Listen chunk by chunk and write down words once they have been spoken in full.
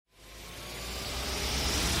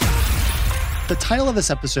The title of this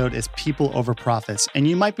episode is People Over Profits, and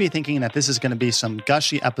you might be thinking that this is going to be some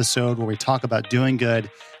gushy episode where we talk about doing good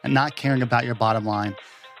and not caring about your bottom line,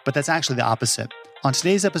 but that's actually the opposite. On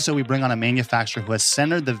today's episode, we bring on a manufacturer who has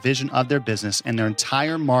centered the vision of their business and their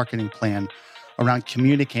entire marketing plan around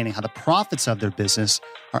communicating how the profits of their business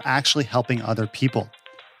are actually helping other people.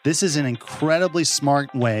 This is an incredibly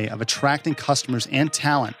smart way of attracting customers and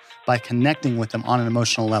talent by connecting with them on an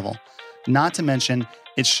emotional level. Not to mention,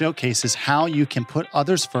 it showcases how you can put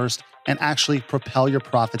others first and actually propel your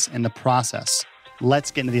profits in the process.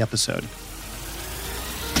 Let's get into the episode.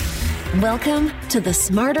 Welcome to the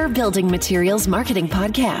Smarter Building Materials Marketing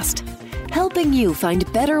Podcast, helping you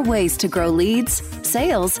find better ways to grow leads,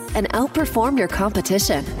 sales, and outperform your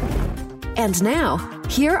competition. And now,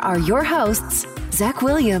 here are your hosts, Zach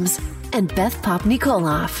Williams and Beth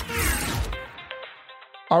Popnikolov.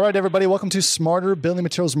 All right, everybody, welcome to Smarter Building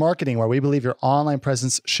Materials Marketing, where we believe your online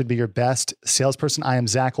presence should be your best salesperson. I am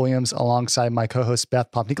Zach Williams alongside my co-host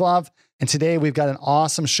Beth Popnikolov. And today we've got an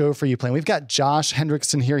awesome show for you playing. We've got Josh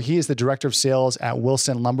Hendrickson here. He is the Director of Sales at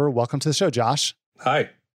Wilson Lumber. Welcome to the show, Josh.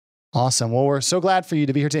 Hi. Awesome. Well, we're so glad for you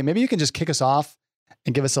to be here today. Maybe you can just kick us off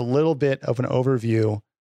and give us a little bit of an overview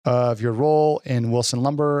of your role in Wilson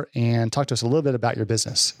Lumber and talk to us a little bit about your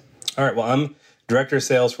business. All right. Well, I'm Director of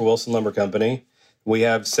Sales for Wilson Lumber Company. We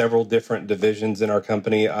have several different divisions in our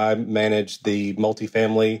company. I manage the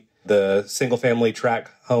multifamily, the single-family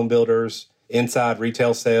tract home builders, inside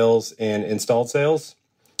retail sales, and installed sales.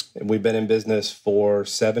 And we've been in business for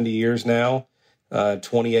 70 years now.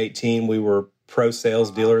 2018, we were Pro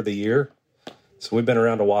Sales Dealer of the Year. So we've been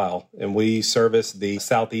around a while. And we service the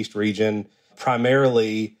Southeast region,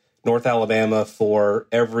 primarily North Alabama, for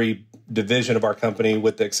every division of our company,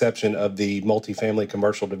 with the exception of the multifamily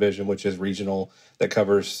commercial division, which is regional, that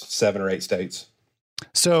covers 7 or 8 states.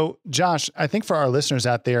 So, Josh, I think for our listeners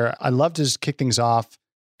out there, I'd love to just kick things off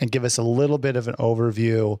and give us a little bit of an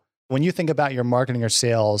overview. When you think about your marketing or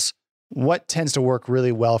sales, what tends to work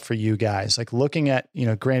really well for you guys? Like looking at,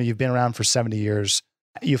 granted, you've been around for 70 years,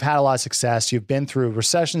 you've had a lot of success, you've been through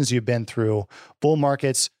recessions, you've been through bull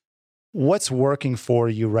markets. What's working for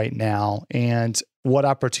you right now? And what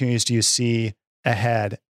opportunities do you see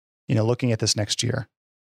ahead, looking at this next year?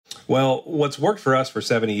 Well, what's worked for us for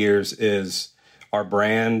 70 years is our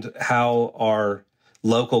brand, how our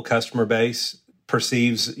local customer base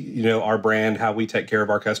perceives, our brand, how we take care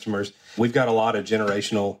of our customers. We've got a lot of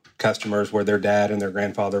generational customers where their dad and their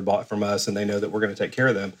grandfather bought from us and they know that we're going to take care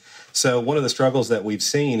of them. So one of the struggles that we've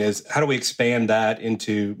seen is how do we expand that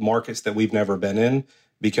into markets that we've never been in,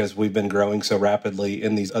 because we've been growing so rapidly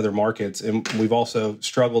in these other markets. And we've also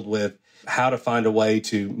struggled with how to find a way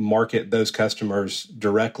to market those customers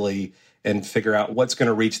directly and figure out what's going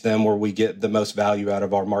to reach them where we get the most value out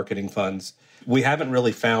of our marketing funds. We haven't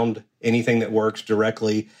really found anything that works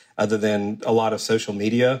directly other than a lot of social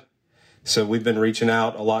media. So we've been reaching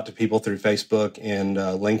out a lot to people through Facebook, and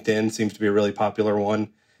LinkedIn seems to be a really popular one.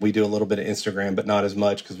 We do a little bit of Instagram, but not as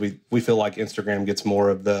much because we feel like Instagram gets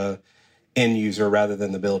more of the end user rather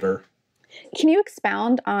than the builder. Can you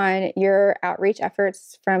expound on your outreach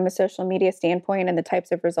efforts from a social media standpoint and the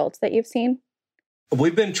types of results that you've seen?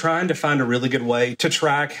 We've been trying to find a really good way to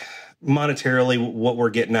track monetarily what we're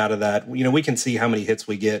getting out of that. We can see how many hits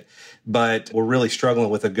we get, but we're really struggling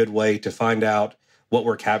with a good way to find out what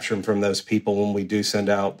we're capturing from those people when we do send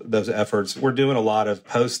out those efforts. We're doing a lot of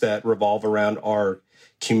posts that revolve around our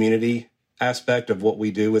community aspect of what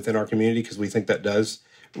we do within our community, because we think that does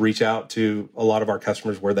reach out to a lot of our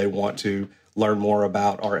customers where they want to learn more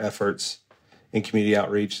about our efforts in community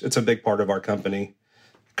outreach. It's a big part of our company.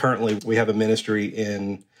 Currently, we have a ministry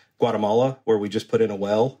in Guatemala where we just put in a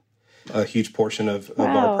well. A huge portion of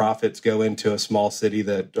our profits go into a small city,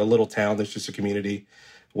 a little town that's just a community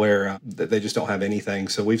where they just don't have anything.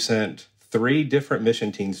 So we've sent 3 different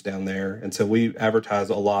mission teams down there. And so we advertise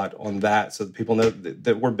a lot on that so that people know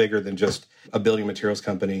that we're bigger than just a building materials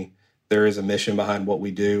company. There is a mission behind what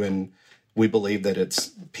we do, and we believe that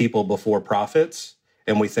it's people before profits.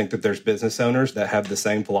 And we think that there's business owners that have the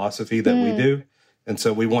same philosophy that we do. And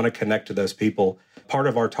so we want to connect to those people. Part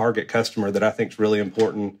of our target customer that I think is really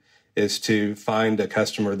important is to find a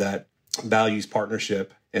customer that values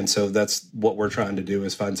partnership. And so that's what we're trying to do,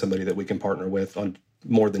 is find somebody that we can partner with on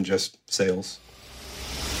more than just sales.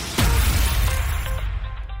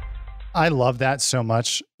 I love that so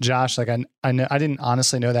much, Josh. Like I didn't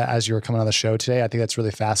honestly know that as you were coming on the show today. I think that's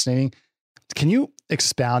really fascinating. Can you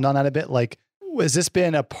expound on that a bit? Like, has this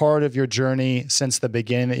been a part of your journey since the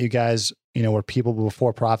beginning that you guys, were people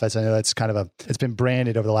before profits? I know that's it's been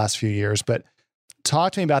branded over the last few years, but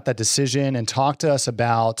talk to me about that decision and talk to us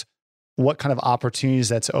about what kind of opportunities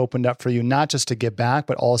that's opened up for you, not just to give back,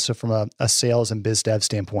 but also from a sales and biz dev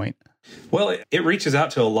standpoint? Well, it reaches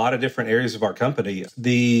out to a lot of different areas of our company.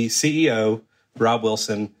 The CEO, Rob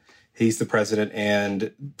Wilson, he's the president,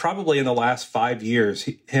 and probably in the last 5 years,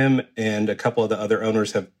 him and a couple of the other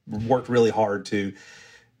owners have worked really hard to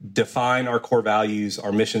define our core values,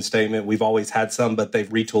 our mission statement. We've always had some, but they've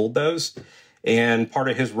retooled those. And part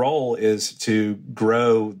of his role is to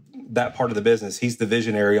grow that part of the business. He's the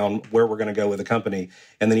visionary on where we're going to go with the company.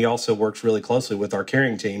 And then he also works really closely with our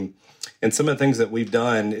caring team. And some of the things that we've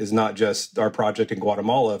done is not just our project in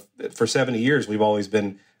Guatemala. For 70 years, we've always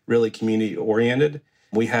been really community oriented.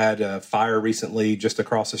 We had a fire recently just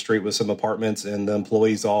across the street with some apartments, and the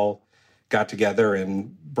employees all got together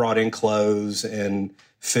and brought in clothes and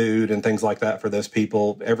food and things like that for those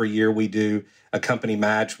people. Every year we do a company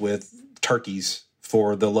match with turkeys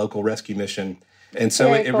for the local rescue mission. And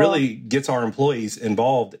so it really gets our employees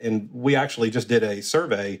involved. And we actually just did a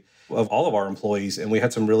survey of all of our employees, and we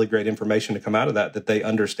had some really great information to come out of that they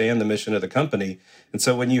understand the mission of the company. And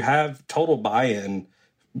so when you have total buy-in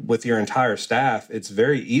with your entire staff, it's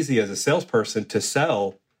very easy as a salesperson to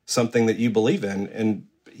sell something that you believe in. And,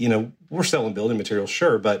 you know, we're selling building materials,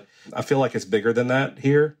 sure, but I feel like it's bigger than that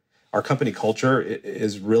here. Our company culture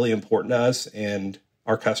is really important to us, and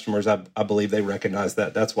our customers, I believe they recognize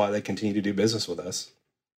that. That's why they continue to do business with us.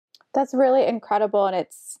 That's really incredible. And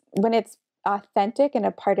when it's authentic and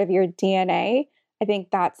a part of your DNA, I think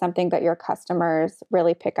that's something that your customers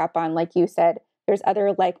really pick up on. Like you said, there's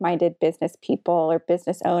other like-minded business people or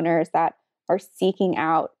business owners that are seeking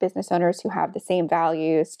out business owners who have the same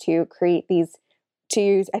values to create these, to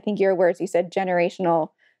use, I think your words, you said generational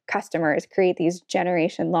customers, create these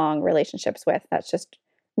generation-long relationships with. That's just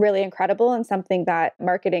really incredible and something that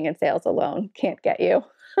marketing and sales alone can't get you.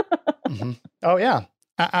 Mm-hmm. Oh, yeah,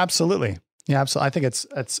 absolutely. Yeah, absolutely. I think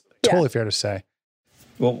it's totally fair to say.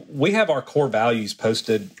 Well, we have our core values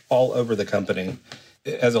posted all over the company.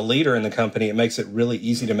 As a leader in the company, it makes it really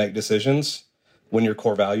easy to make decisions when your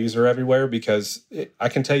core values are everywhere, because I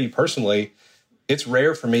can tell you personally, it's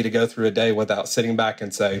rare for me to go through a day without sitting back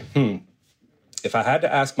and say, if I had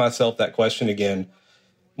to ask myself that question again,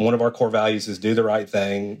 one of our core values is do the right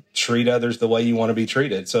thing, treat others the way you want to be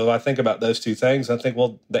treated. So if I think about those two things, I think,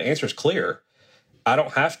 well, the answer is clear. I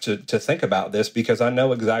don't have to think about this because I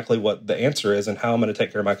know exactly what the answer is and how I'm going to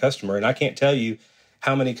take care of my customer. And I can't tell you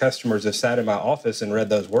how many customers have sat in my office and read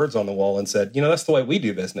those words on the wall and said, you know, that's the way we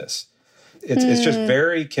do business. It's just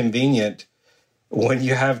very convenient when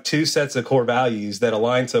you have two sets of core values that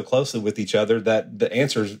align so closely with each other that the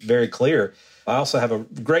answer is very clear. I also have a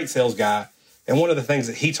great sales guy. And one of the things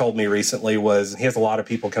that he told me recently was he has a lot of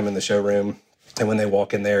people come in the showroom. And when they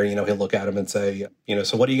walk in there, you know, he'll look at them and say, you know,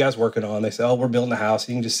 so what are you guys working on? They say, oh, we're building a house.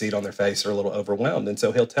 You can just see it on their face. They're a little overwhelmed. And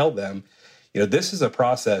so he'll tell them, you know, this is a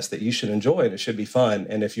process that you should enjoy and it should be fun.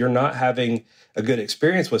 And if you're not having a good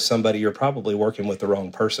experience with somebody, you're probably working with the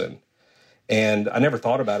wrong person. And I never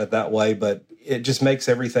thought about it that way, but it just makes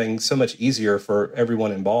everything so much easier for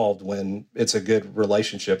everyone involved when it's a good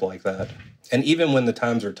relationship like that. And even when the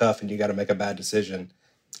times are tough and you got to make a bad decision,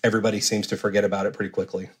 everybody seems to forget about it pretty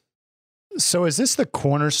quickly. So is this the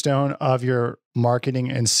cornerstone of your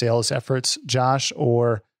marketing and sales efforts, Josh,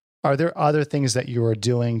 or are there other things that you are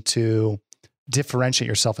doing to differentiate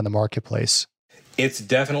yourself in the marketplace? It's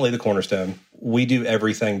definitely the cornerstone. We do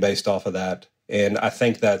everything based off of that. And I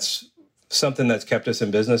think that's something that's kept us in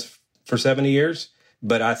business for 70 years.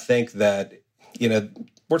 But I think that, you know,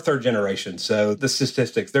 we're third generation. So the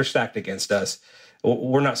statistics, they're stacked against us.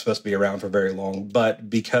 We're not supposed to be around for very long. But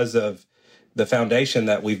because of the foundation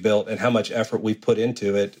that we've built and how much effort we've put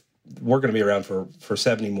into it, we're going to be around for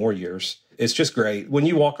 70 more years. It's just great. When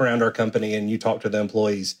you walk around our company and you talk to the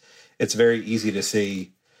employees, it's very easy to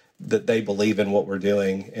see that they believe in what we're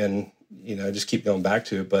doing and, you know, just keep going back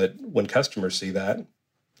to it. But when customers see that,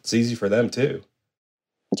 it's easy for them too.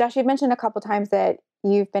 Josh, you've mentioned a couple times that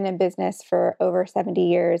you've been in business for over 70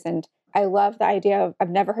 years. And I love the idea of, I've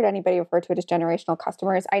never heard anybody refer to it as generational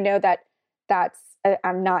customers. I know that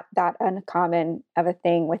I'm not that uncommon of a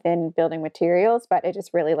thing within building materials, but I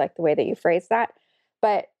just really like the way that you phrase that.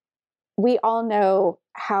 But we all know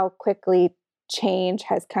how quickly change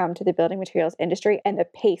has come to the building materials industry, and the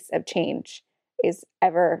pace of change is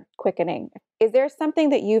ever quickening. Is there something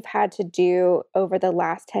that you've had to do over the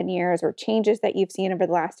last 10 years or changes that you've seen over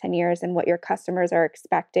the last 10 years and what your customers are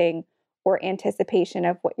expecting or anticipation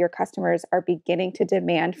of what your customers are beginning to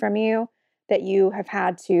demand from you, that you have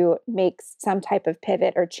had to make some type of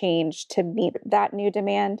pivot or change to meet that new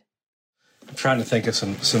demand? I'm trying to think of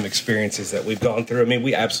some experiences that we've gone through. I mean,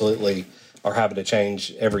 we absolutely are having to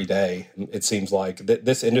change every day. It seems like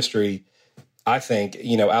this industry, I think,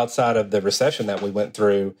 outside of the recession that we went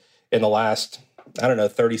through in the last,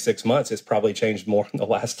 36 months, it's probably changed more in the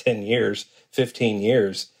last 10 years, 15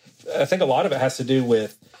 years. I think a lot of it has to do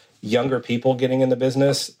with younger people getting in the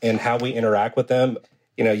business and how we interact with them.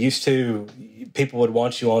 Used to, people would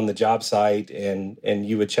want you on the job site and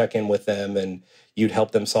you would check in with them and you'd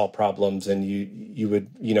help them solve problems and you would,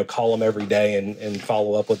 call them every day and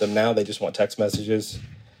follow up with them. Now they just want text messages.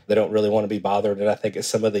 They don't really want to be bothered. And I think it's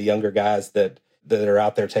some of the younger guys that are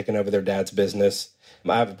out there taking over their dad's business.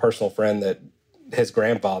 I have a personal friend that his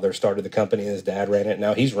grandfather started the company and his dad ran it.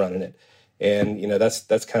 Now he's running it. And,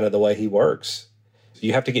 that's kind of the way he works.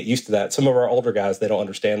 You have to get used to that. Some of our older guys, they don't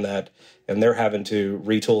understand that. And they're having to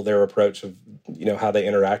retool their approach of, how they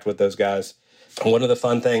interact with those guys. And one of the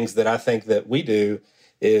fun things that I think that we do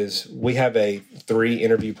is we have a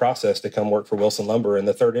 3-interview process to come work for Wilson Lumber. And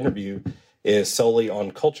the 3rd interview is solely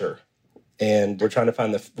on culture. And we're trying to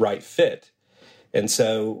find the right fit. And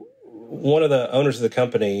so one of the owners of the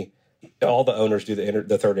company, all the owners do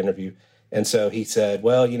the 3rd interview. And so he said,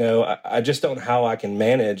 well, I just don't know how I can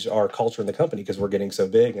manage our culture in the company because we're getting so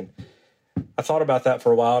big. And I thought about that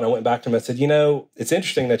for a while and I went back to him and said, it's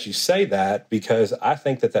interesting that you say that because I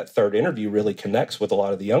think that 3rd interview really connects with a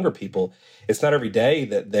lot of the younger people. It's not every day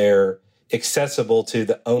that they're accessible to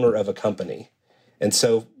the owner of a company. And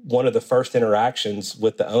so one of the first interactions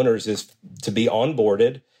with the owners is to be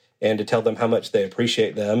onboarded and to tell them how much they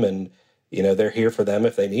appreciate them and they're here for them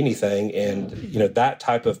if they need anything. And, that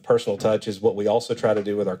type of personal touch is what we also try to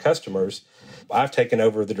do with our customers. I've taken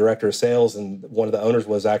over the director of sales, and one of the owners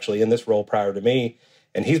was actually in this role prior to me.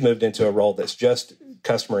 And he's moved into a role that's just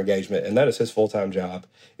customer engagement. And that is his full-time job,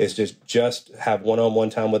 is just have one-on-one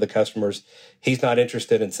time with the customers. He's not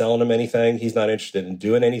interested in selling them anything. He's not interested in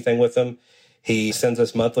doing anything with them. He sends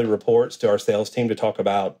us monthly reports to our sales team to talk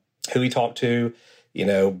about who he talked to,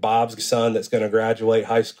 Bob's son that's going to graduate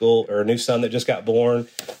high school, or a new son that just got born,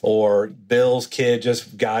 or Bill's kid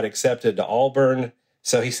just got accepted to Auburn.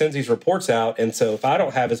 So he sends these reports out. And so if I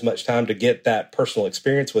don't have as much time to get that personal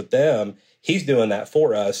experience with them, he's doing that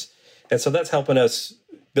for us. And so that's helping us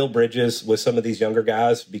build bridges with some of these younger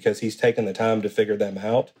guys because he's taking the time to figure them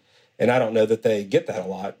out. And I don't know that they get that a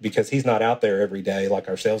lot because he's not out there every day like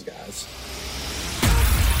our sales guys.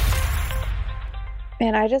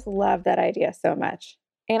 Man, I just love that idea so much.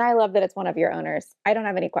 And I love that it's one of your owners. I don't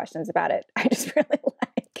have any questions about it. I just really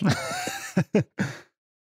like.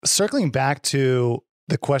 Circling back to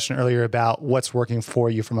the question earlier about what's working for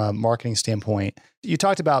you from a marketing standpoint, you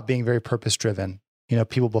talked about being very purpose-driven,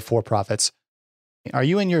 people before profits. Are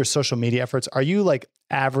you in your social media efforts? Are you like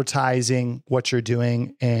advertising what you're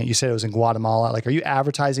doing? And you said it was in Guatemala. Like, are you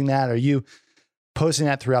advertising that? Are you posting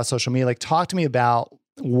that throughout social media? Like, talk to me about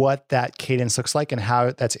what that cadence looks like and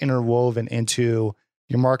how that's interwoven into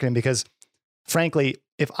your marketing. Because frankly,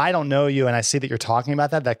 if I don't know you and I see that you're talking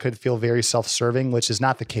about that, that could feel very self-serving, which is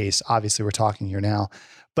not the case. Obviously, we're talking here now.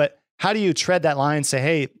 But how do you tread that line and say,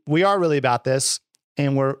 hey, we are really about this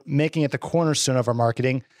and we're making it the cornerstone of our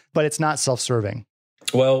marketing, but it's not self-serving?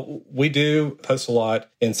 Well, we do post a lot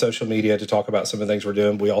in social media to talk about some of the things we're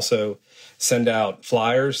doing. We also send out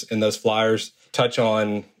flyers, and those flyers touch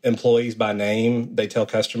on employees by name. They tell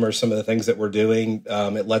customers some of the things that we're doing.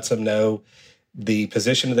 It lets them know the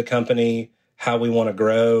position of the company, how we want to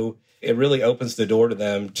grow. It really opens the door to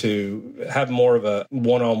them to have more of a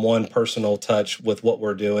one-on-one personal touch with what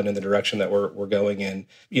we're doing and the direction that we're going in.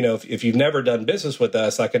 If you've never done business with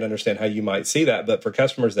us, I can understand how you might see that. But for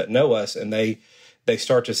customers that know us and they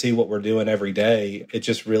start to see what we're doing every day, it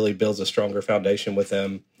just really builds a stronger foundation with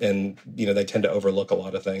them. And, they tend to overlook a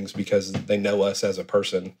lot of things because they know us as a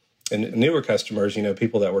person. And newer customers,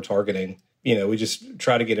 people that we're targeting, we just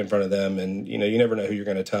try to get in front of them. And, you never know who you're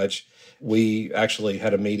going to touch. We actually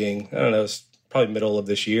had a meeting, I don't know, it's probably middle of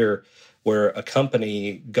this year, where a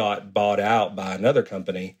company got bought out by another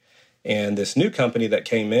company. And this new company that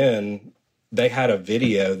came in, they had a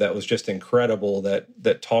video that was just incredible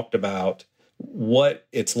that talked about what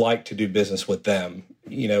it's like to do business with them,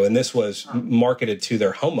 and this was marketed to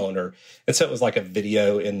their homeowner. And so it was like a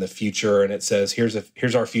video in the future, and it says,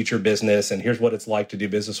 here's our future business, and here's what it's like to do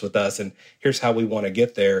business with us, and here's how we want to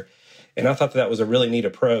get there. And I thought that was a really neat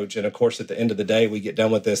approach. And of course, at the end of the day, we get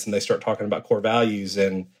done with this and they start talking about core values,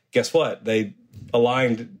 and guess what? They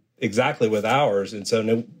aligned exactly with ours. And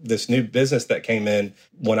so this new business that came in,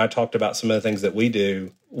 when I talked about some of the things that we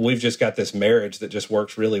do, we've just got this marriage that just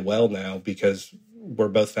works really well now because we're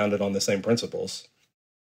both founded on the same principles.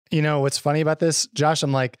 What's funny about this, Josh?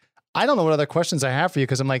 I'm like, I don't know what other questions I have for you,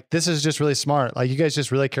 because I'm like, this is just really smart. Like, you guys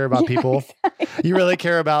just really care about people. Exactly. You really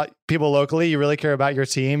care about people locally. You really care about your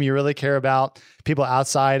team. You really care about people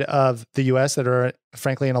outside of the US that are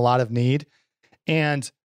frankly in a lot of need. And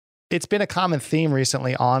it's been a common theme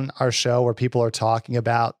recently on our show where people are talking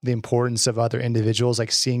about the importance of other individuals,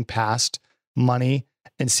 like seeing past money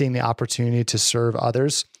and seeing the opportunity to serve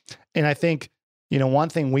others. And I think, one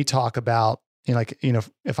thing we talk about,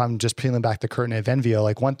 if I'm just peeling back the curtain at Venveo,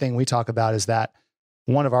 like one thing we talk about is that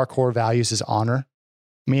one of our core values is honor,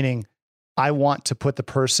 meaning I want to put the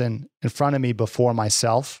person in front of me before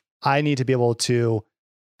myself. I need to be able to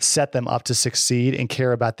set them up to succeed and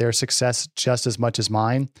care about their success just as much as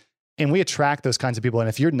mine. And we attract those kinds of people. And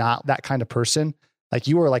if you're not that kind of person, like,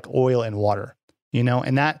 you are like oil and water,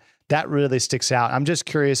 and that really sticks out. I'm just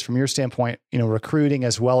curious from your standpoint, recruiting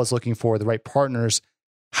as well as looking for the right partners.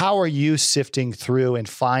 How are you sifting through and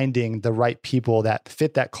finding the right people that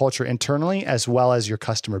fit that culture internally as well as your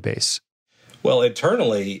customer base? Well,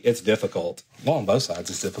 internally, it's difficult. Well, on both sides,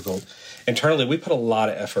 it's difficult. Internally, we put a lot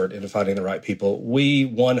of effort into finding the right people. We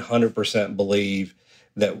 100% believe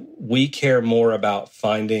that we care more about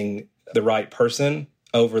finding the right person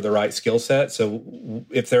over the right skill set. So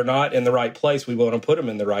if they're not in the right place, we want to put them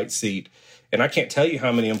in the right seat. And I can't tell you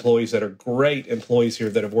how many employees that are great employees here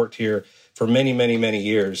that have worked here for many, many, many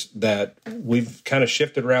years that we've kind of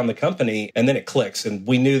shifted around the company, and then it clicks and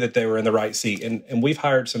we knew that they were in the right seat. And we've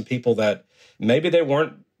hired some people that maybe they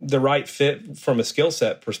weren't the right fit from a skill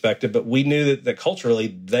set perspective, but we knew that culturally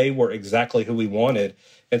they were exactly who we wanted.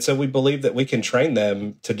 And so we believe that we can train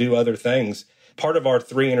them to do other things. Part of our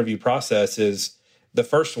 3 interview process is, the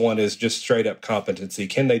first one is just straight up competency.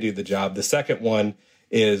 Can they do the job? The second one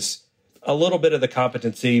is a little bit of the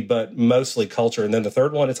competency, but mostly culture. And then the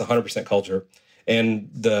third one, it's 100% culture. And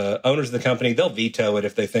the owners of the company, they'll veto it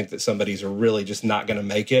if they think that somebody's really just not going to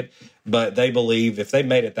make it. But they believe if they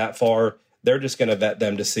made it that far, they're just going to vet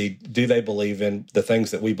them to see, do they believe in the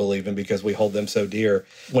things that we believe in, because we hold them so dear.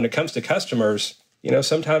 When it comes to customers,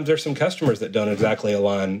 sometimes there's some customers that don't exactly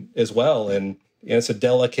align as well. And it's a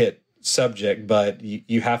delicate subject, but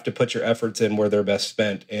you have to put your efforts in where they're best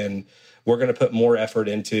spent. And we're going to put more effort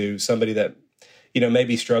into somebody that, may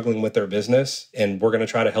be struggling with their business, and we're going to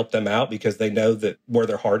try to help them out because they know that where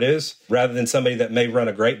their heart is, rather than somebody that may run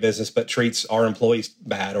a great business but treats our employees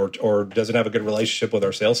bad or doesn't have a good relationship with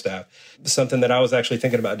our sales staff. Something that I was actually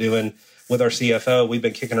thinking about doing with our CFO, we've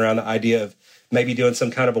been kicking around the idea of maybe doing some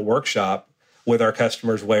kind of a workshop with our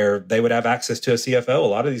customers where they would have access to a CFO. A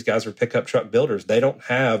lot of these guys are pickup truck builders. They don't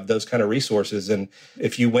have those kind of resources. And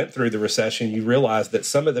if you went through the recession, you realize that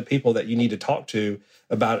some of the people that you need to talk to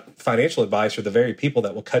about financial advice are the very people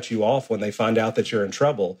that will cut you off when they find out that you're in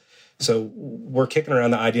trouble. So we're kicking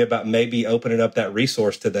around the idea about maybe opening up that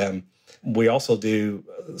resource to them. We also do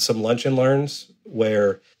some lunch and learns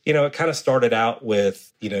where, it kind of started out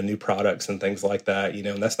with, new products and things like that,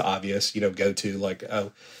 and that's the obvious, go to, like,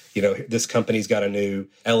 this company's got a new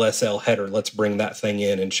LSL header. Let's bring that thing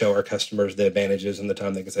in and show our customers the advantages and the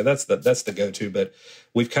time they can say that's the go-to. But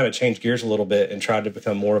we've kind of changed gears a little bit and tried to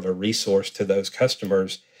become more of a resource to those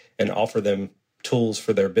customers and offer them tools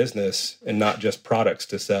for their business and not just products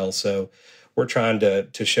to sell. So we're trying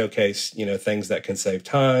to showcase, things that can save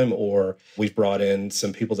time, or we've brought in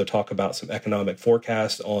some people to talk about some economic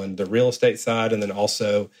forecasts on the real estate side, and then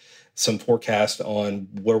also some forecast on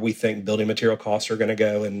where we think building material costs are going to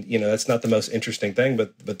go. And, that's not the most interesting thing,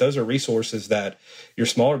 but those are resources that your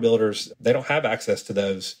smaller builders, they don't have access to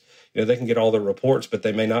those. They can get all the reports, but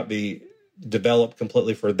they may not be developed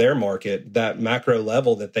completely for their market, that macro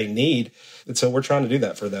level that they need. And so we're trying to do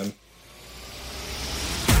that for them.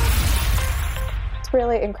 It's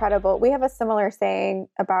really incredible. We have a similar saying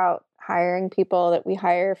about hiring people, that we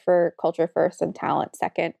hire for culture first and talent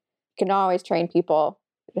second. You can always train people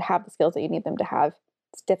to have the skills that you need them to have.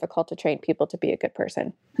 It's difficult to train people to be a good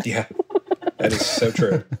person. Yeah, that is so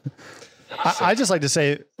true. I just like to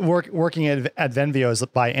say working at Venveo is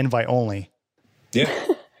by invite only. Yeah.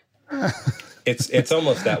 It's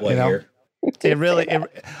almost that way here. It really,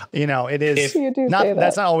 it is not,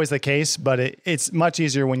 that's not always the case, but it's much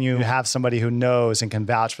easier when you have somebody who knows and can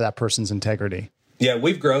vouch for that person's integrity. Yeah.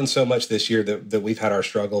 We've grown so much this year that we've had our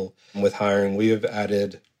struggle with hiring. We have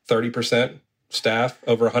added 30% staff,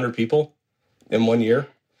 over 100 people in 1 year.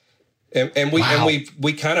 And we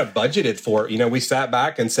kind of budgeted for it. We sat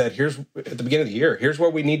back and said, here's at the beginning of the year, here's where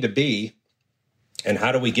we need to be and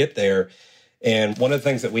how do we get there? And one of the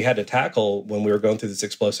things that we had to tackle when we were going through this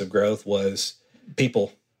explosive growth was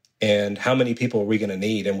people, and how many people are we going to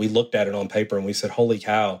need? And we looked at it on paper and we said, holy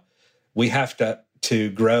cow, we have to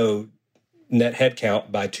grow net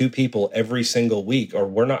headcount by 2 people every single week, or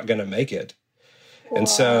we're not going to make it. And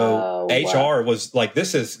so HR was like,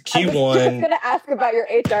 this is Q1. I was just going to ask about your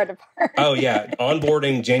HR department. Oh, yeah.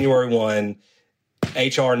 Onboarding January 1,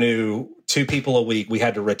 HR knew 2 people a week we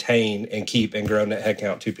had to retain and keep and grow net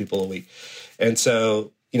headcount 2 people a week. And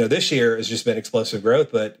so, this year has just been explosive growth,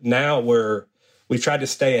 but now we've tried to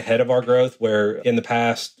stay ahead of our growth, where in the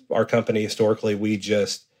past, our company historically, we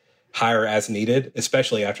just hire as needed,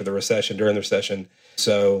 especially after the recession, during the recession.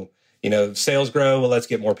 So, sales grow, well, let's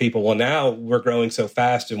get more people. Well, now we're growing so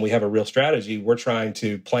fast and we have a real strategy. We're trying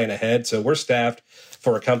to plan ahead. So we're staffed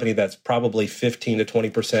for a company that's probably 15 to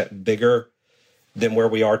 20% bigger than where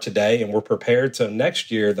we are today, and we're prepared. So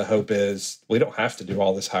next year, the hope is we don't have to do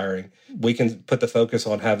all this hiring. We can put the focus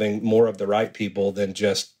on having more of the right people than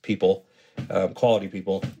just people, quality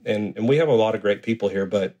people. And we have a lot of great people here,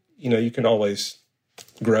 but, you can always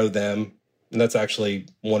grow them. And that's actually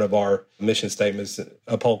one of our mission statements: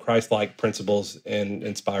 uphold Christ-like principles and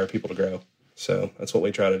inspire people to grow. So that's what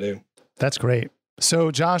we try to do. That's great.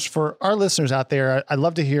 So Josh, for our listeners out there, I'd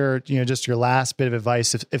love to hear, just your last bit of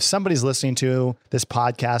advice. If somebody's listening to this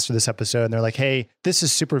podcast or this episode and they're like, hey, this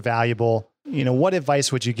is super valuable, what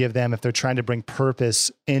advice would you give them if they're trying to bring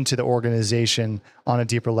purpose into the organization on a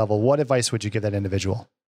deeper level? What advice would you give that individual?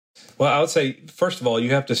 Well, I would say, first of all,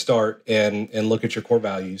 you have to start and look at your core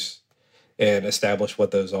values and establish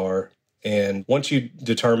what those are. And once you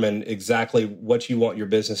determine exactly what you want your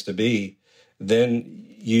business to be, then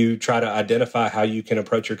you try to identify how you can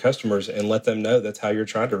approach your customers and let them know that's how you're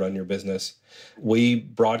trying to run your business. We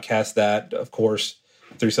broadcast that, of course,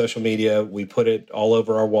 through social media. We put it all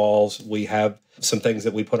over our walls. We have some things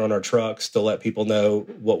that we put on our trucks to let people know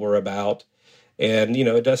what we're about. And,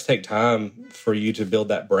 it does take time for you to build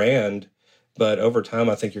that brand. But over time,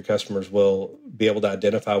 I think your customers will be able to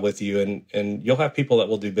identify with you, and you'll have people that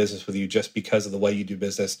will do business with you just because of the way you do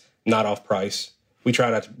business, not off price. We're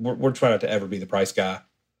trying not to ever be the price guy.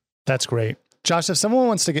 That's great. Josh, if someone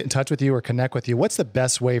wants to get in touch with you or connect with you, what's the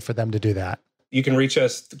best way for them to do that? You can reach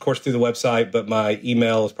us, of course, through the website, but my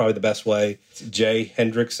email is probably the best way. It's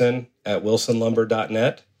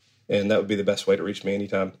jhendrickson@wilsonlumber.net, and that would be the best way to reach me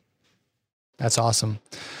anytime. That's awesome.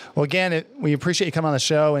 Well, again, we appreciate you coming on the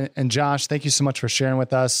show. And Josh, thank you so much for sharing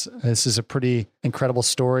with us. This is a pretty incredible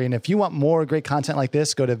story. And if you want more great content like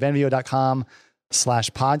this, go to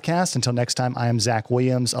venveo.com/podcast. Until next time, I am Zach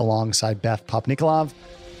Williams alongside Beth Popnikolov.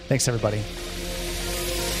 Thanks, everybody.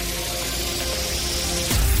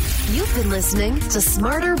 You've been listening to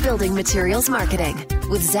Smarter Building Materials Marketing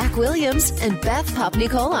with Zach Williams and Beth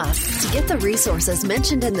Popnikolov. To get the resources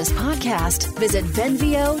mentioned in this podcast, visit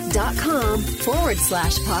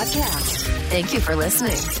venveo.com/podcast. Thank you for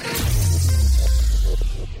listening.